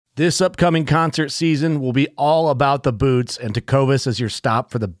This upcoming concert season will be all about the boots, and Tecovas is your stop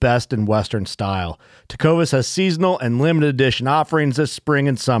for the best in Western style. Tecovas has seasonal and limited edition offerings this spring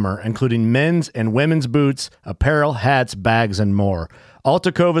and summer, including men's and women's boots, apparel, hats, bags, and more. All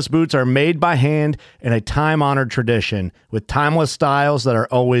Tecovas boots are made by hand in a time-honored tradition with timeless styles that are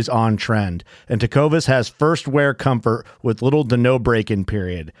always on trend. And Tecovas has first wear comfort with little to no break-in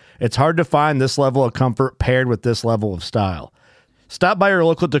period. It's hard to find this level of comfort paired with this level of style. Stop by your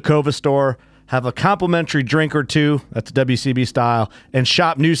local Tecovas store, have a complimentary drink or two, that's WCB style, and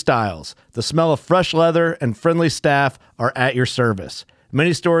shop new styles. The smell of fresh leather and friendly staff are at your service.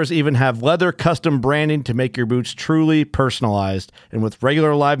 Many stores even have leather custom branding to make your boots truly personalized. And with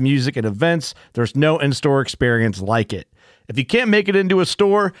regular live music and events, there's no in-store experience like it. If you can't make it into a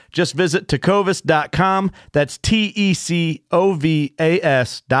store, just visit tecovas.com. That's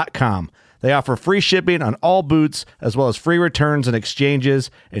TECOVAS.com. They offer free shipping on all boots, as well as free returns and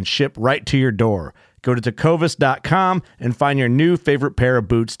exchanges, and ship right to your door. Go to tecovas.com and find your new favorite pair of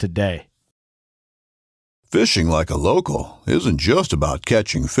boots today. Fishing like a local isn't just about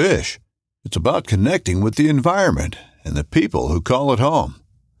catching fish. It's about connecting with the environment and the people who call it home.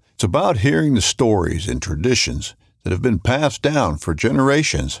 It's about hearing the stories and traditions that have been passed down for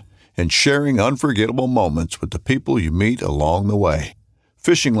generations and sharing unforgettable moments with the people you meet along the way.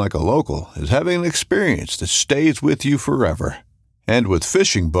 Fishing like a local is having an experience that stays with you forever. And with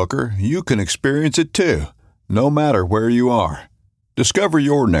Fishing Booker, you can experience it too, no matter where you are. Discover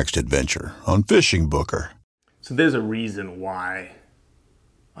your next adventure on Fishing Booker. So there's a reason why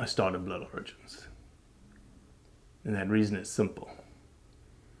I started Blood Origins. And that reason is simple.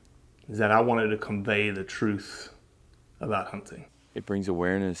 Is that I wanted to convey the truth about hunting. It brings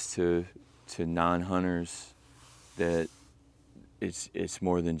awareness to non-hunters that it's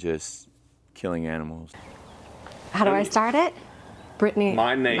more than just killing animals. How do I start it? Brittany.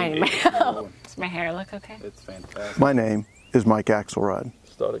 My name is... Does my hair look okay? It's fantastic. My name is Mike Axelrod.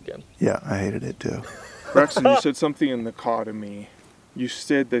 Start again. Yeah, I hated it too. Braxton, you said something in the car to me. You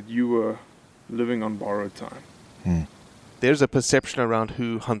said that you were living on borrowed time. There's a perception around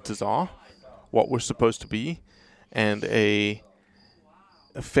who hunters are, what we're supposed to be, and a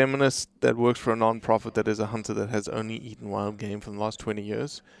feminist that works for a non-profit that is a hunter that has only eaten wild game for the last 20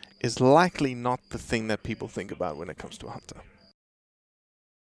 years is likely not the thing that people think about when it comes to a hunter.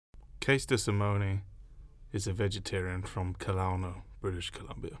 Case DeSimone is a vegetarian from Kelowna, British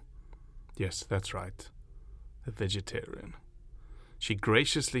Columbia. Yes, that's right. A vegetarian. She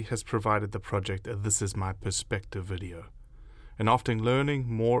graciously has provided the project a This Is My Perspective video. And after learning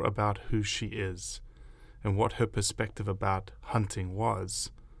more about who she is and what her perspective about hunting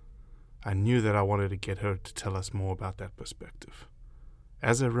was, I knew that I wanted to get her to tell us more about that perspective.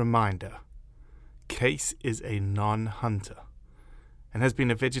 As a reminder, Case is a non-hunter and has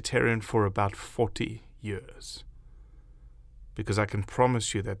been a vegetarian for about 40 years. Because I can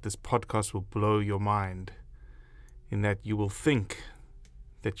promise you that this podcast will blow your mind in that you will think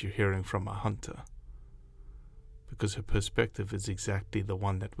that you're hearing from a hunter. Because her perspective is exactly the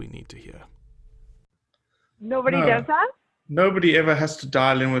one that we need to hear. Nobody does that? Nobody ever has to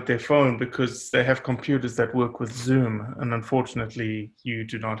dial in with their phone because they have computers that work with Zoom. And unfortunately, you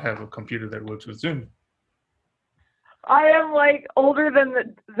do not have a computer that works with Zoom. I am like older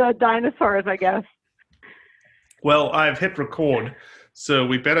than the dinosaurs, I guess. Well, I've hit record, so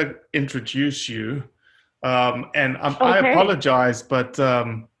we better introduce you. And I apologize, but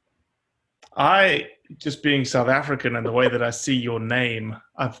I, just being South African and the way that I see your name,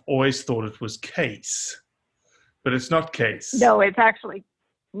 I've always thought it was Case. But it's not Case. No,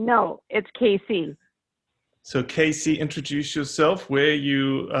 it's Casey. So Casey, introduce yourself. Where are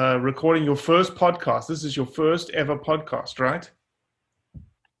you recording your first podcast? This is your first ever podcast, right?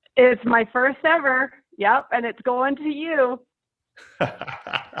 It's my first ever. Yep, and it's going to you.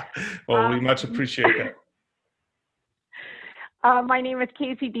 Well, we much appreciate that. My name is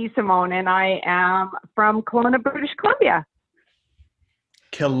Casey DeSimone, and I am from Kelowna, British Columbia.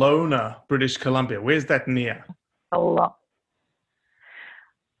 Kelowna, British Columbia. Where's that near? Well,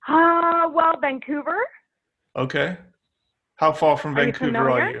 Vancouver. Okay. How far from Vancouver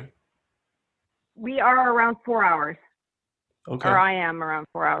are you? We are around 4 hours. Okay. Or I am around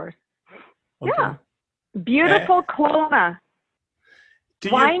 4 hours. Okay. Yeah. Beautiful Kelowna.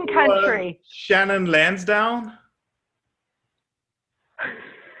 Wine country. Shannon Lansdowne?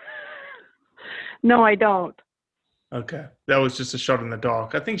 No, I don't. Okay. That was just a shot in the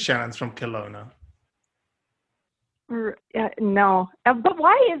dark. I think Shannon's from Kelowna. No. But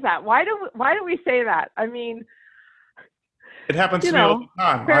why is that? Why do we say that? I mean, it happens to me all the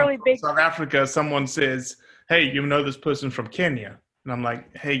time. Fairly I'm from big. South Africa, someone says, hey, you know this person from Kenya. And I'm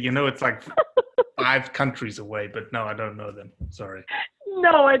like, hey, it's like 5 countries away, but no, I don't know them. Sorry.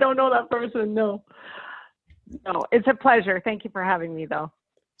 No, I don't know that person. No, it's a pleasure. Thank you for having me, though.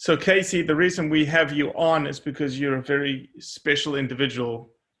 So, Casey, the reason we have you on is because you're a very special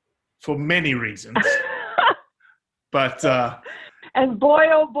individual for many reasons. But and boy,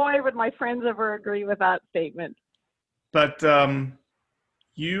 oh boy, would my friends ever agree with that statement. But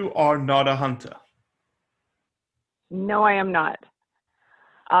you are not a hunter. No, I am not.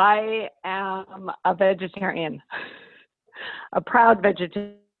 I am a vegetarian, a proud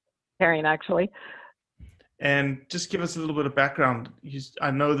vegetarian, actually. And just give us a little bit of background. I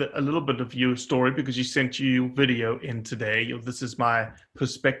know that a little bit of your story because you sent your video in today. This is my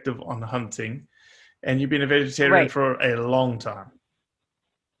perspective on hunting. And you've been a vegetarian for a long time.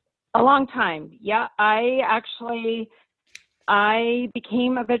 A long time. Yeah, I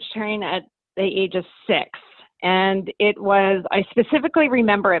became a vegetarian at the age of 6. And I specifically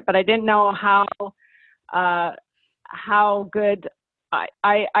remember it, but I didn't know how good,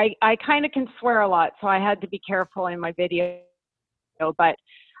 I kind of can swear a lot, so I had to be careful in my video, but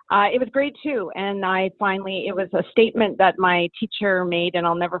it was grade 2. And it was a statement that my teacher made, and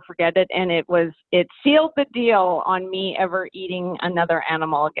I'll never forget it. And it sealed the deal on me ever eating another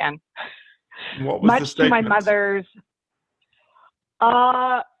animal again. What was the statement? Much to my mother's,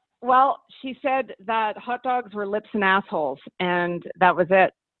 well, she said that hot dogs were lips and assholes, and that was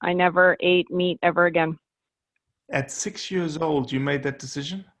it. I never ate meat ever again. At 6 years old, you made that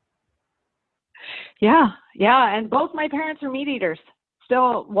decision? Yeah. And both my parents are meat eaters.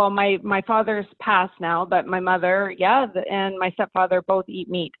 Still, well, my father's passed now, but my mother, and my stepfather both eat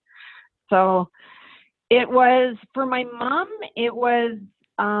meat. So it was, for my mom,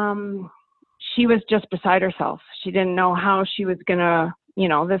 she was just beside herself. She didn't know how she was going to,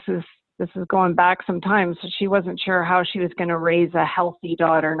 this is going back some time, so she wasn't sure how she was going to raise a healthy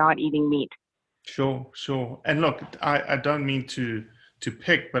daughter not eating meat. Sure. And look, I don't mean to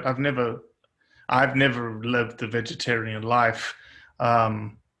pick, but I've never lived the vegetarian life.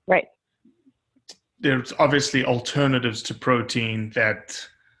 Right. There's obviously alternatives to protein that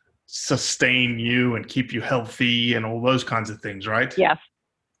sustain you and keep you healthy and all those kinds of things, right?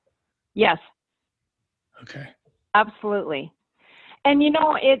 Yes. Okay. Absolutely. And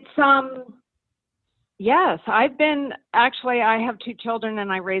it's yes, I have 2 children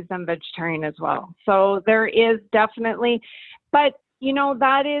and I raised them vegetarian as well. So there is definitely, but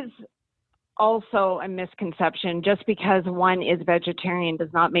that is also a misconception. Just because one is vegetarian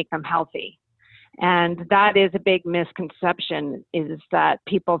does not make them healthy. And that is a big misconception, is that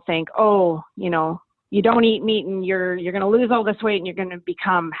people think, you don't eat meat and you're going to lose all this weight and you're going to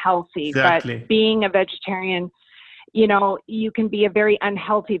become healthy. Exactly. But being a vegetarian, you can be a very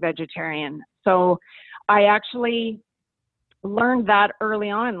unhealthy vegetarian. So I actually learned that early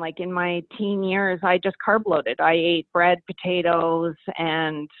on, like in my teen years. I just carb loaded. I ate bread, potatoes,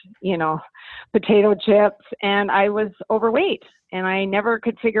 and, potato chips, and I was overweight. And I never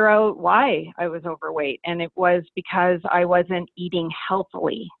could figure out why I was overweight. And it was because I wasn't eating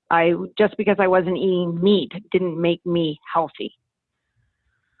healthily. Just because I wasn't eating meat didn't make me healthy.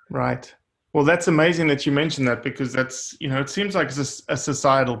 Right. Well, that's amazing that you mentioned that, because that's, it seems like it's a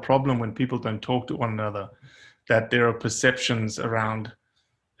societal problem when people don't talk to one another, that there are perceptions around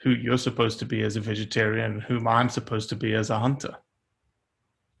who you're supposed to be as a vegetarian, whom I'm supposed to be as a hunter.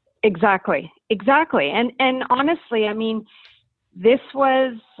 Exactly. And honestly, I mean, this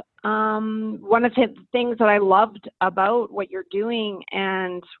was one of the things that I loved about what you're doing,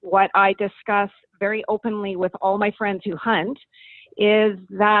 and what I discuss very openly with all my friends who hunt, is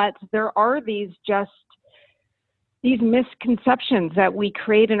that there are these misconceptions that we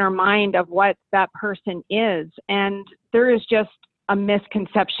create in our mind of what that person is. And there is just a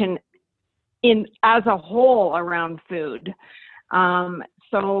misconception as a whole around food.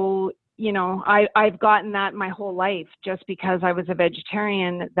 So, I've gotten that my whole life, just because I was a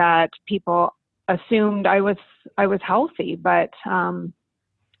vegetarian, that people assumed I was healthy, but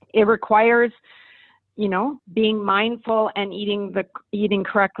it requires, being mindful and eating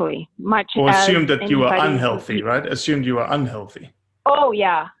correctly. Or assumed that you were unhealthy, right? Assumed you were unhealthy. Oh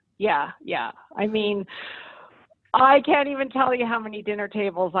yeah. I mean, I can't even tell you how many dinner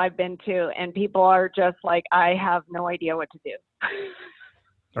tables I've been to, and people are just like, I have no idea what to do.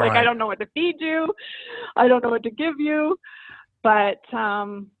 Like, right. I don't know what to feed you. I don't know what to give you. But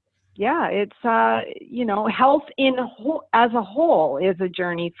it's health as a whole is a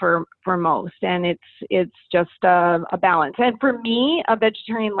journey for most, and it's just a balance. And for me, a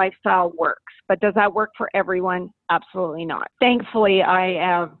vegetarian lifestyle works, but does that work for everyone? Absolutely not. Thankfully, I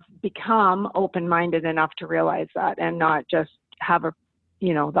have become open-minded enough to realize that, and not just have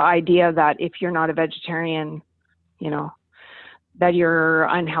the idea that if you're not a vegetarian, that you're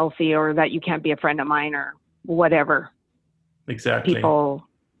unhealthy or that you can't be a friend of mine or whatever. Exactly. People,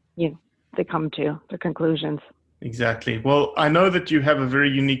 they come to their conclusions. Exactly. Well, I know that you have a very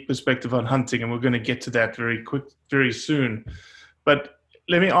unique perspective on hunting, and we're going to get to that very soon. But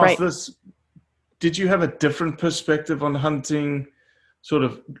let me ask this. Did you have a different perspective on hunting sort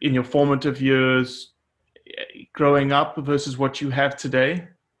of in your formative years growing up versus what you have today?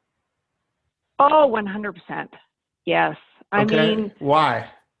 Oh, 100%. Yes. I mean, why?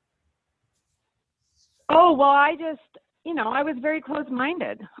 Oh, well, I just, I was very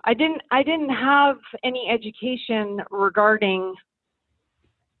closed-minded. I didn't have any education regarding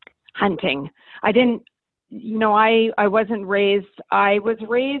hunting. I didn't, I wasn't raised, I was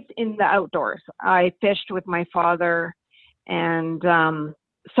raised in the outdoors. I fished with my father. And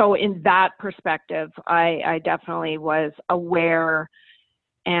so in that perspective, I definitely was aware.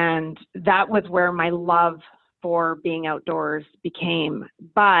 And that was where my love for being outdoors became.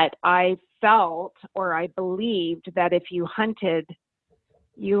 But I felt, or I believed, that if you hunted,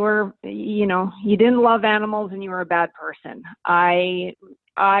 you were, you didn't love animals and you were a bad person. I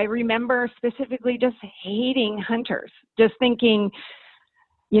remember specifically just hating hunters, just thinking,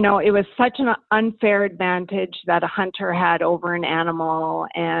 it was such an unfair advantage that a hunter had over an animal.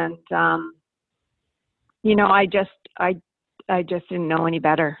 And, I just didn't know any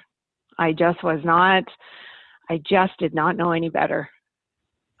better. I just did not know any better.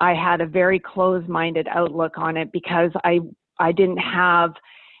 I had a very closed-minded outlook on it because I didn't have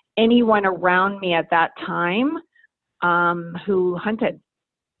anyone around me at that time who hunted.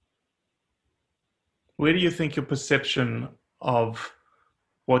 Where do you think your perception of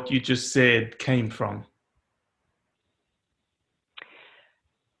what you just said came from?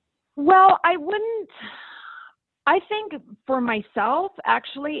 Well, I think for myself,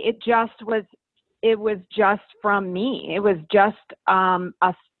 actually, it was just from me. It was just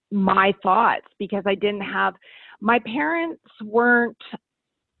my thoughts, because I didn't have, my parents weren't,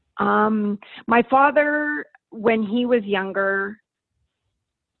 my father, when he was younger,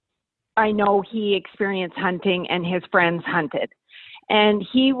 I know he experienced hunting and his friends hunted. And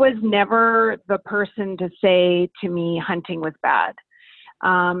he was never the person to say to me hunting was bad.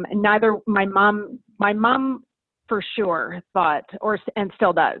 Neither my mom for sure thought, and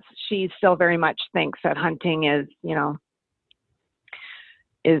still does. She still very much thinks that hunting is,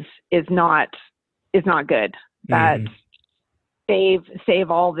 is not good. That save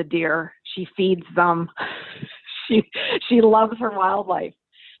all the deer. She feeds them. She loves her wildlife.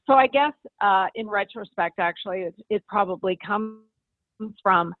 So I guess in retrospect, actually, it probably comes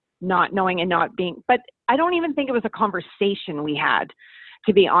from not knowing and not being. But I don't even think it was a conversation we had.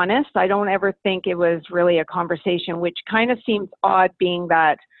 To be honest, I don't ever think it was really a conversation, which kind of seems odd, being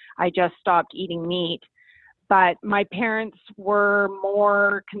that I just stopped eating meat. But my parents were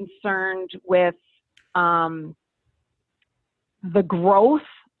more concerned with the growth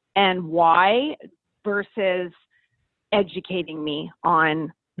and why versus educating me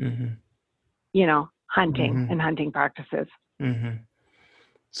on, hunting and hunting practices. Mm-hmm.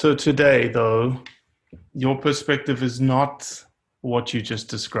 So today, though, your perspective is not what you just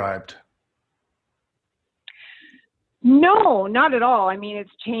described. No, not at all. I mean,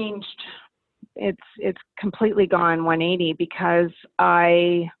 it's changed. It's completely gone 180 because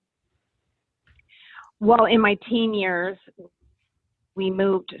in my teen years, we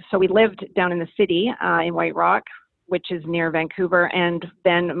moved. So we lived down in the city in White Rock, which is near Vancouver. And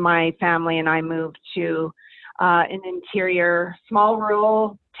then my family and I moved to an interior, small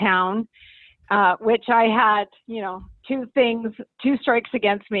rural town, which I had, two strikes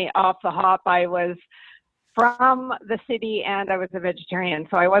against me off the hop. I was from the city and I was a vegetarian.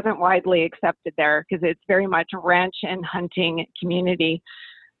 So I wasn't widely accepted there because it's very much a ranch and hunting community.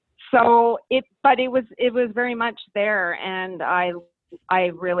 So it was very much there. And I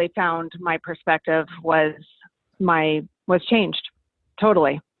really found my perspective was changed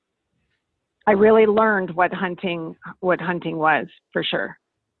totally. I really learned what hunting was, for sure.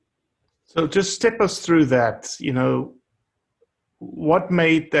 So just step us through that, what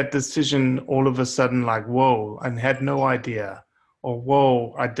made that decision all of a sudden like, whoa, I had no idea, or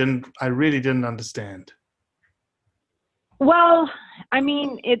whoa, I really didn't understand? Well, I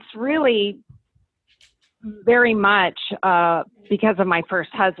mean, it's really very much because of my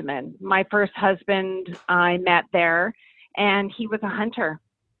first husband. My first husband I met there, and he was a hunter.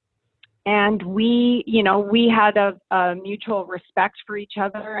 And we had a mutual respect for each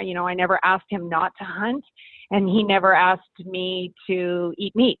other. I never asked him not to hunt, and he never asked me to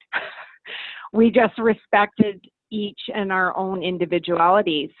eat meat. We just respected each and our own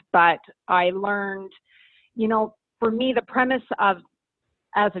individualities. But I learned, for me, the premise of,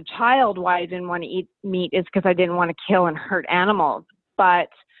 as a child, why I didn't want to eat meat is because I didn't want to kill and hurt animals. But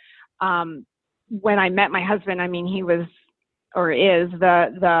when I met my husband, I mean, he was, or is,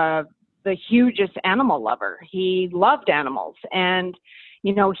 the hugest animal lover. He loved animals. And,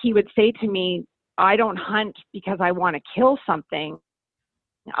 he would say to me, I don't hunt because I want to kill something.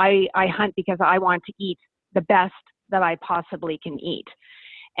 I hunt because I want to eat the best that I possibly can eat.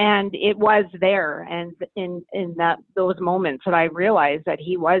 And it was there, and in those moments that I realized that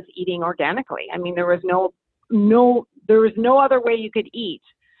he was eating organically. I mean, there was no other way you could eat,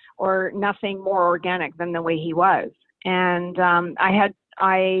 or nothing more organic than the way he was. And I had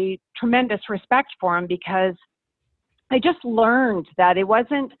tremendous respect for him, because I just learned that it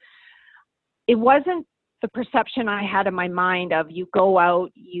wasn't the perception I had in my mind of you go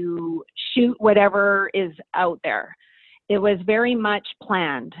out, you shoot whatever is out there. It was very much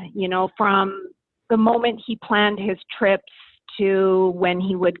planned, from the moment he planned his trips to when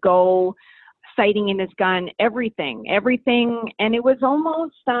he would go sighting in his gun, everything. And it was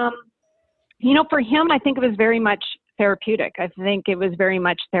almost, for him, I think it was very much therapeutic. I think it was very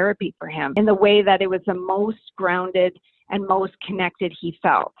much therapy for him, in the way that it was the most grounded and most connected he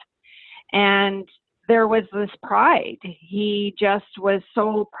felt. And there was this pride. He just was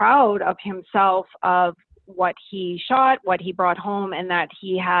so proud of himself, of what he shot, what he brought home, and that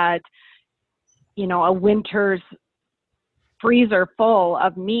he had, a winter's freezer full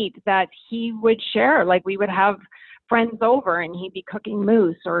of meat that he would share. Like, we would have friends over and he'd be cooking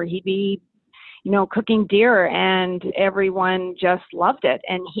moose, or he'd be, cooking deer, and everyone just loved it.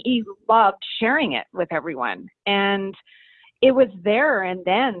 And he loved sharing it with everyone. And it was there and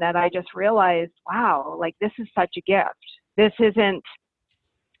then that I just realized, wow, like, this is such a gift. This isn't,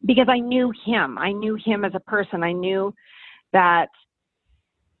 because I knew him as a person. I knew that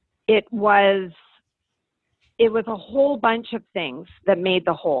it was a whole bunch of things that made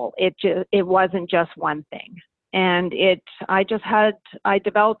the whole. It wasn't just one thing. And I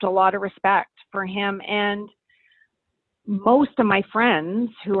developed a lot of respect for him. And most of my friends,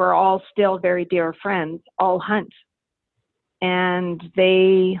 who are all still very dear friends, all hunt. And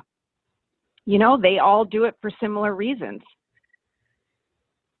they all do it for similar reasons.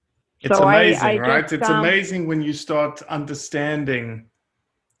 It's so amazing, right? Just, it's amazing when you start understanding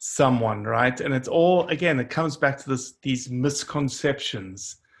someone, right? And it's all, again, it comes back to these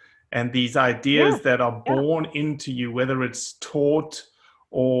misconceptions and these ideas that are born into you, whether it's taught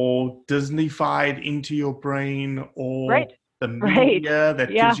or Disneyfied into your brain, or the media that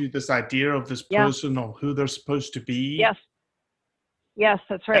gives you this idea of this person or who they're supposed to be. Yes,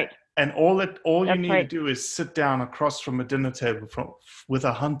 that's right. And all you need to do is sit down across from a dinner table with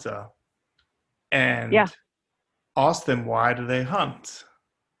a hunter and ask them, why do they hunt?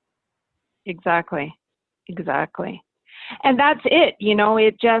 Exactly. And that's it.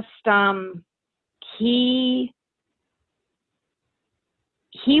 It just,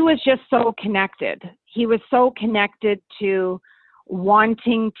 he was just so connected. He was so connected to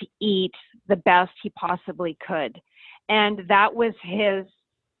wanting to eat the best he possibly could. And that was his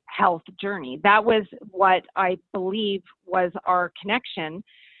health journey. That was what I believe was our connection,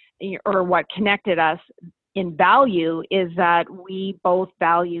 or what connected us in value, is that we both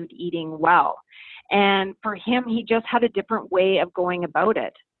valued eating well. And for him, he just had a different way of going about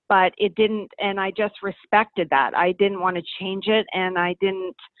it, but it didn't, and I just respected that. I didn't want to change it. And I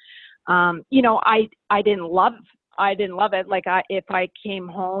didn't, I didn't love it. Like, if I came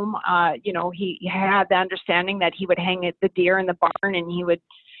home, he had the understanding that he would hang the deer in the barn, and he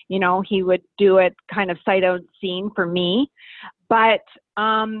would do it kind of sight unseen for me. But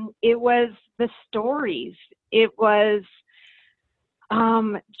it was the stories. It was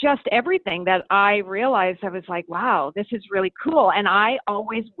just everything that I realized. I was like, wow, this is really cool. And I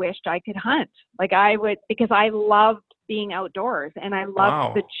always wished I could hunt. Like, I would, because I loved being outdoors, and I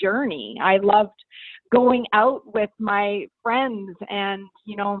loved the journey. I loved going out with my friends, and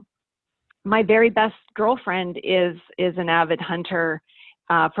my very best girlfriend is an avid hunter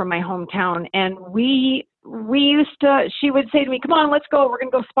from my hometown, and we used to, she would say to me, come on, let's go, we're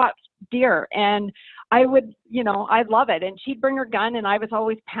gonna go spot deer. And I would, I'd love it, and she'd bring her gun, and I was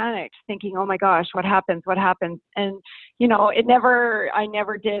always panicked, thinking, oh my gosh, what happens? And I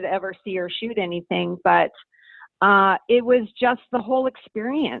never did ever see her shoot anything, but it was just the whole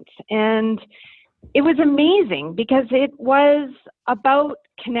experience. And it was amazing, because it was about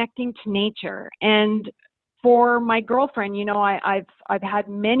connecting to nature. And for my girlfriend, I've had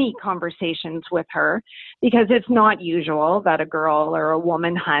many conversations with her, because it's not usual that a girl or a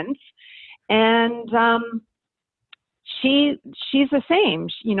woman hunts. And she's the same.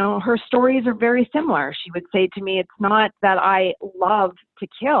 You know, her stories are very similar. She would say to me, it's not that I love to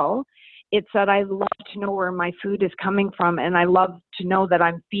kill, it's that I love to know where my food is coming from, and I love to know that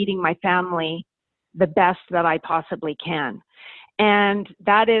I'm feeding my family the best that I possibly can. And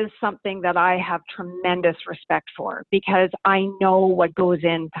that is something that I have tremendous respect for, because I know what goes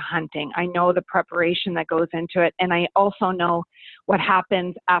into hunting. I know the preparation that goes into it. And I also know what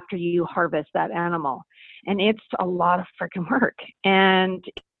happens after you harvest that animal. And it's a lot of freaking work. And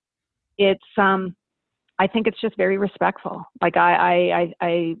it's, I think it's just very respectful. Like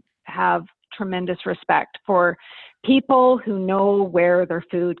I have tremendous respect for people who know where their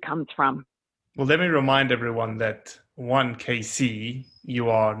food comes from. Well, let me remind everyone that one, KC, you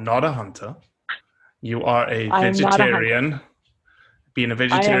are not a hunter. You are a vegetarian. Being a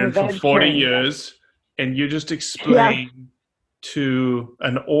vegetarian for 40 years, and you just explain to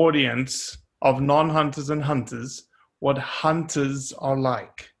an audience of non-hunters and hunters what hunters are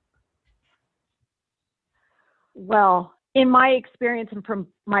like. Well, in my experience and from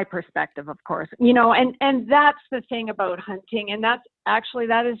my perspective, of course, you know, and that's the thing about hunting, and that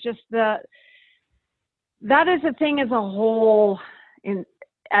is the thing as a whole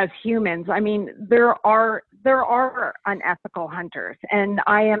as humans. I mean, there are unethical hunters, and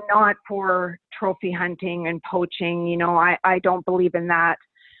I am not for trophy hunting and poaching. You know, I don't believe in that.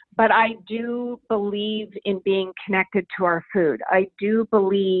 But I do believe in being connected to our food. I do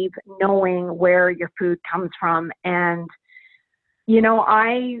believe knowing where your food comes from. And, you know,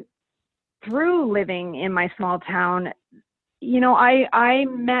 through living in my small town, you know, I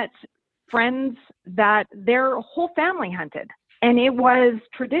met friends that their whole family hunted, and it was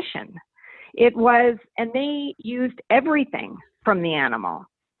tradition. And they used everything from the animal.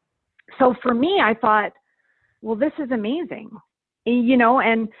 So for me, I thought, well, this is amazing, you know,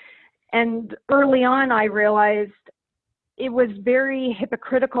 and early on I realized it was very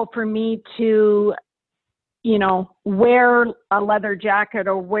hypocritical for me to, you know, wear a leather jacket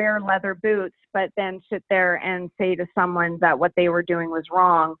or wear leather boots, but then sit there and say to someone that what they were doing was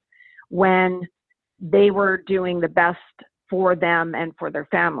wrong, when they were doing the best for them and for their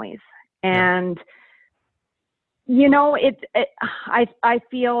families. And, you know, I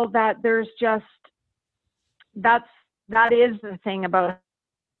feel that there's just, that is the thing about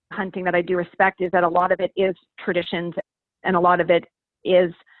hunting that I do respect, is that a lot of it is traditions, and a lot of it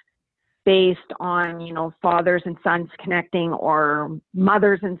is based on, you know, fathers and sons connecting, or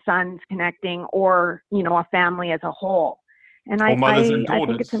mothers and sons connecting, or, you know, a family as a whole. And I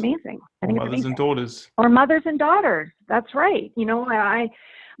think it's amazing. Mothers and daughters. Or mothers and daughters. That's right. You know,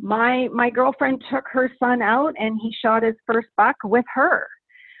 my girlfriend took her son out, and he shot his first buck with her.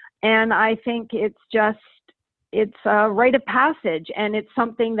 And I think it's a rite of passage, and it's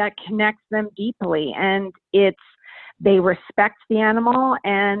something that connects them deeply, and they respect the animal.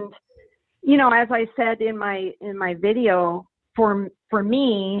 And, you know, as I said in my video, for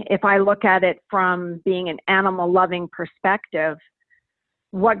me, if I look at it from being an animal loving perspective,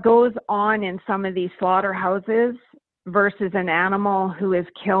 what goes on in some of these slaughterhouses versus an animal who is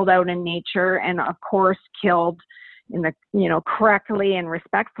killed out in nature, and of course killed in the, you know, correctly and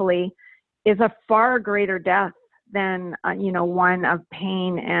respectfully, is a far greater death than, you know, one of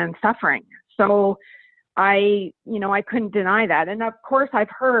pain and suffering. So I couldn't deny that. And of course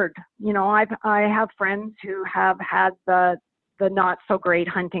I've heard, you know, I have friends who have had the not so great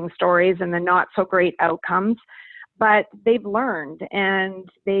hunting stories and the not so great outcomes, but they've learned and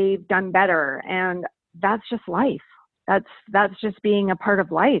they've done better. And that's just life. That's just being a part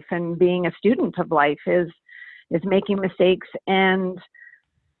of life, and being a student of life is making mistakes and,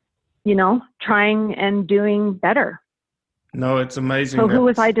 you know, trying and doing better. No, it's amazing. So who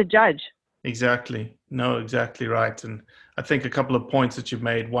was I to judge? Exactly. No, exactly right. And I think a couple of points that you've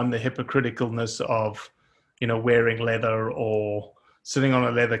made. One, the hypocriticalness of, you know, wearing leather or sitting on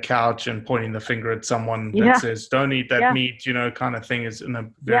a leather couch and pointing the finger at someone that says, don't eat that meat, you know, kind of thing, is a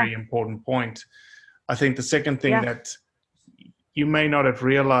very important point. I think the second thing that you may not have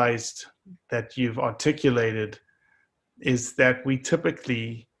realized that you've articulated is that we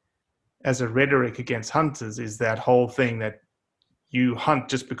typically, as a rhetoric against hunters, is that whole thing that you hunt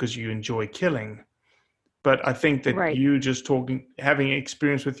just because you enjoy killing. But I think that you just having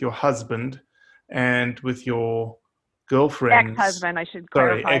experience with your husband and with your girlfriends. Ex-husband, I should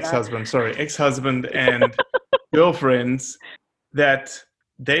clarify ex-husband and girlfriends, that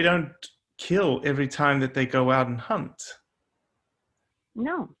they don't kill every time that they go out and hunt.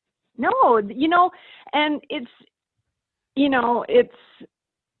 No, you know, and it's, you know,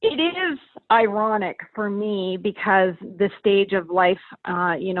 it is ironic for me because the stage of life,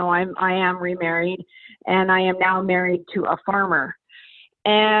 I am remarried, and I am now married to a farmer.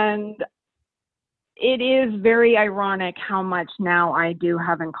 And it is very ironic how much now I do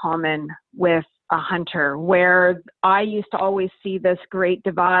have in common with a hunter, where I used to always see this great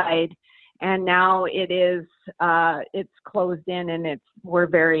divide, and now it's closed in, and we're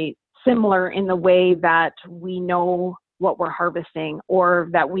very similar in the way that we know what we're harvesting, or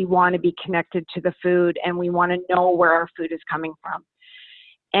that we want to be connected to the food and we want to know where our food is coming from.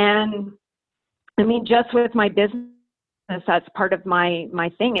 And I mean, just with my business, that's part of my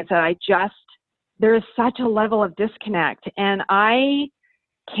thing, is that there is such a level of disconnect, and I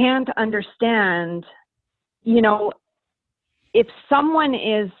can't understand, if someone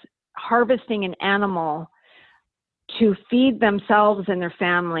is harvesting an animal to feed themselves and their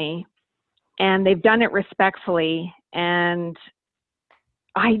family, and they've done it respectfully, and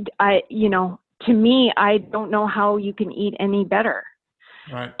to me, I don't know how you can eat any better.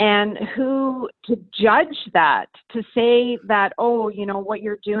 Right. And who to judge that, to say that, what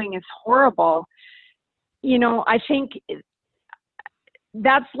you're doing is horrible. I think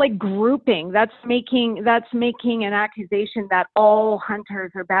that's like grouping. That's making an accusation that all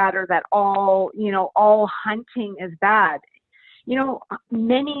hunters are bad, or that all hunting is bad.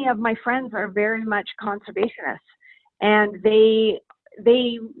 Many of my friends are very much conservationists, and they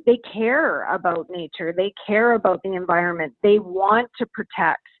care about nature. They care about the environment. They want to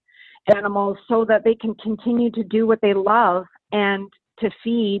protect animals so that they can continue to do what they love and to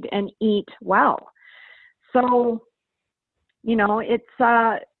feed and eat well. So, it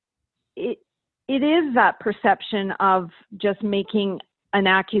is that perception of just making an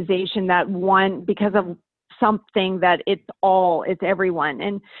accusation that because of something, that it's everyone.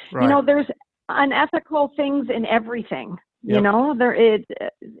 And, right. There's unethical things in everything. Yep. There is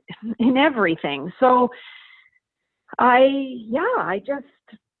in everything. So I just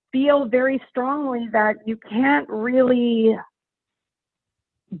feel very strongly that you can't really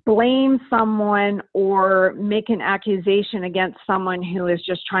blame someone or make an accusation against someone who is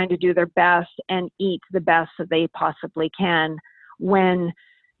just trying to do their best and eat the best that they possibly can, when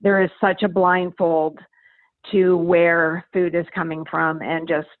there is such a blindfold to where food is coming from, and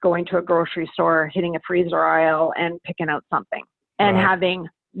just going to a grocery store, hitting a freezer aisle and picking out something, and right. having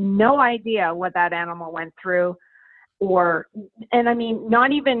no idea what that animal went through, and I mean,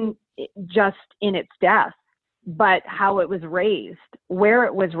 not even just in its death, but how it was raised, where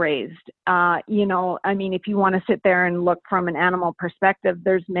it was raised. I mean, if you want to sit there and look from an animal perspective,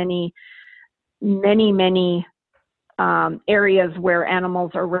 there's many, many, many areas where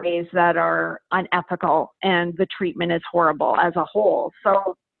animals are raised that are unethical, and the treatment is horrible as a whole.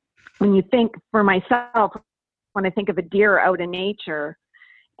 So when you think, for myself, when I think of a deer out in nature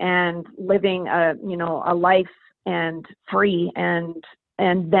and living a life and free, and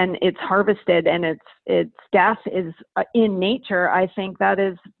then it's harvested and its death is in nature, I think that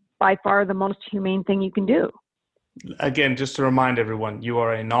is by far the most humane thing you can do. Again, just to remind everyone, you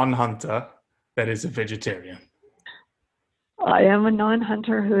are a non-hunter that is a vegetarian. I am a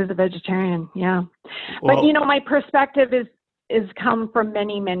non-hunter who is a vegetarian, yeah. Well, but, my perspective is come from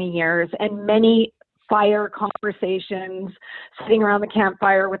many, many years, and many fire conversations, sitting around the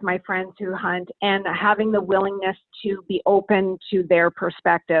campfire with my friends who hunt, and having the willingness to be open to their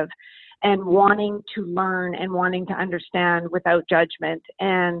perspective, and wanting to learn and wanting to understand without judgment.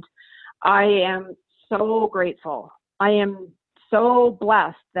 And I am so grateful. I am so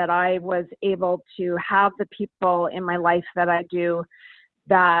blessed that I was able to have the people in my life that I do,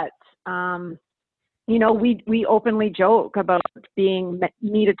 that, we openly joke about being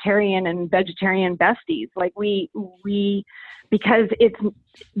meatitarian and vegetarian besties. Like because it's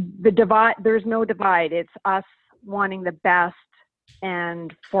the divide, there's no divide. It's us wanting the best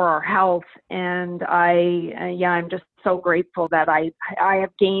and for our health. And I'm just so grateful that I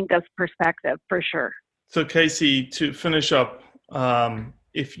have gained this perspective, for sure. So Casey, to finish up,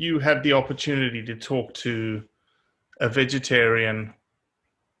 if you had the opportunity to talk to a vegetarian,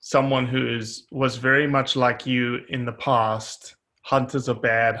 someone who was very much like you in the past, hunters are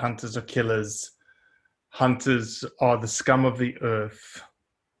bad, hunters are killers, hunters are the scum of the earth,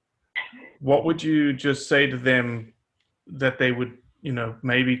 what would you just say to them that they would,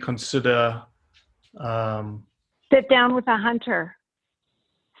 maybe consider? Sit down with a hunter.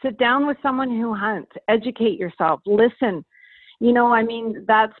 Sit down with someone who hunts. Educate yourself. Listen.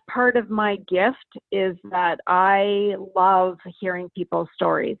 That's part of my gift, is that I love hearing people's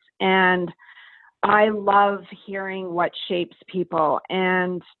stories, and I love hearing what shapes people.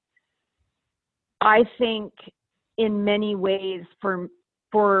 And I think in many ways, for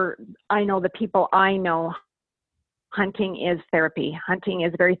I know the people I know, hunting is therapy. Hunting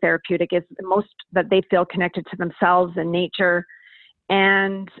is very therapeutic. It's the most that they feel connected to themselves and nature.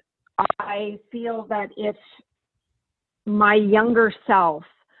 And I feel that if my younger self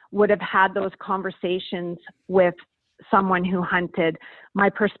would have had those conversations with someone who hunted, my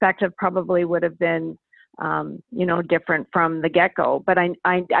perspective probably would have been, different from the get-go. But I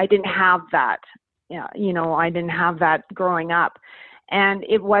didn't have that. I didn't have that growing up. And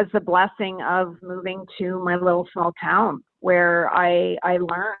it was the blessing of moving to my little small town where I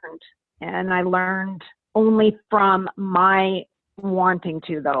learned, and I learned only from my wanting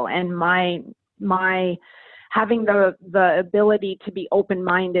to, though, and my having the ability to be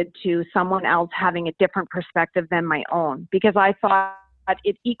open-minded to someone else having a different perspective than my own, because I thought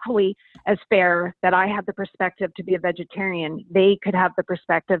it equally as fair that I had the perspective to be a vegetarian, they could have the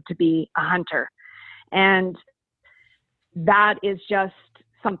perspective to be a hunter. And that is just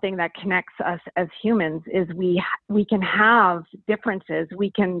something that connects us as humans, is we can have differences.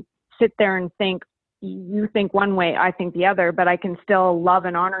 We can sit there and think, you think one way, I think the other, but I can still love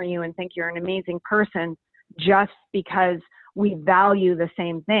and honor you and think you're an amazing person just because we value the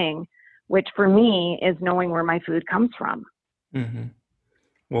same thing, which for me is knowing where my food comes from. Mm-hmm.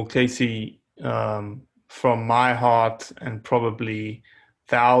 Well, Casey, from my heart and probably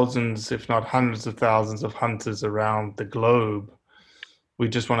thousands, if not hundreds of thousands of hunters around the globe, we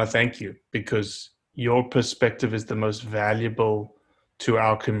just want to thank you, because your perspective is the most valuable to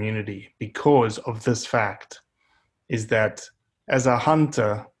our community because of this fact, is that as a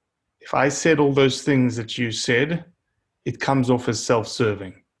hunter, if I said all those things that you said, it comes off as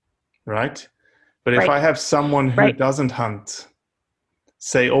self-serving, right? But if I have someone who doesn't hunt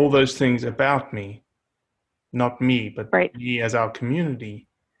say all those things about me, not me, but me as our community,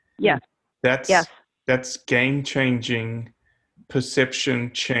 that's game-changing,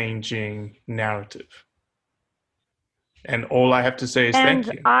 perception-changing narrative. And all I have to say is thank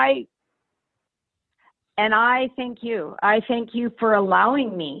you. And I thank you. I thank you for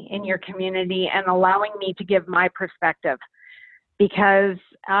allowing me in your community and allowing me to give my perspective, because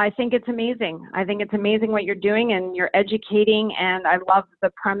I think it's amazing. I think it's amazing what you're doing, and you're educating, and I love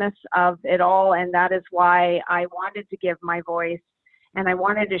the premise of it all. And that is why I wanted to give my voice, and I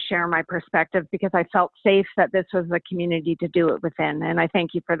wanted to share my perspective, because I felt safe that this was the community to do it within. And I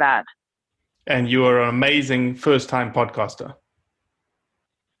thank you for that. And you are an amazing first-time podcaster.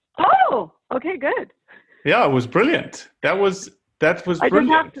 Oh, okay, good. Yeah, it was brilliant. That was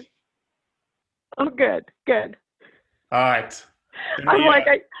brilliant. Oh, good. All right. I'm like,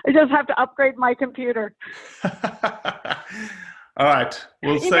 I just have to upgrade my computer. All right.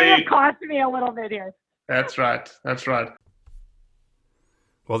 We'll It may have cost me a little bit here. That's right.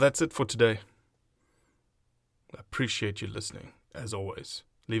 Well, that's it for today. I appreciate you listening, as always.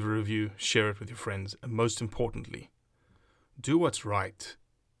 Leave a review, share it with your friends, and most importantly, do what's right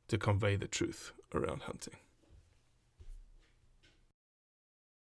to convey the truth around hunting.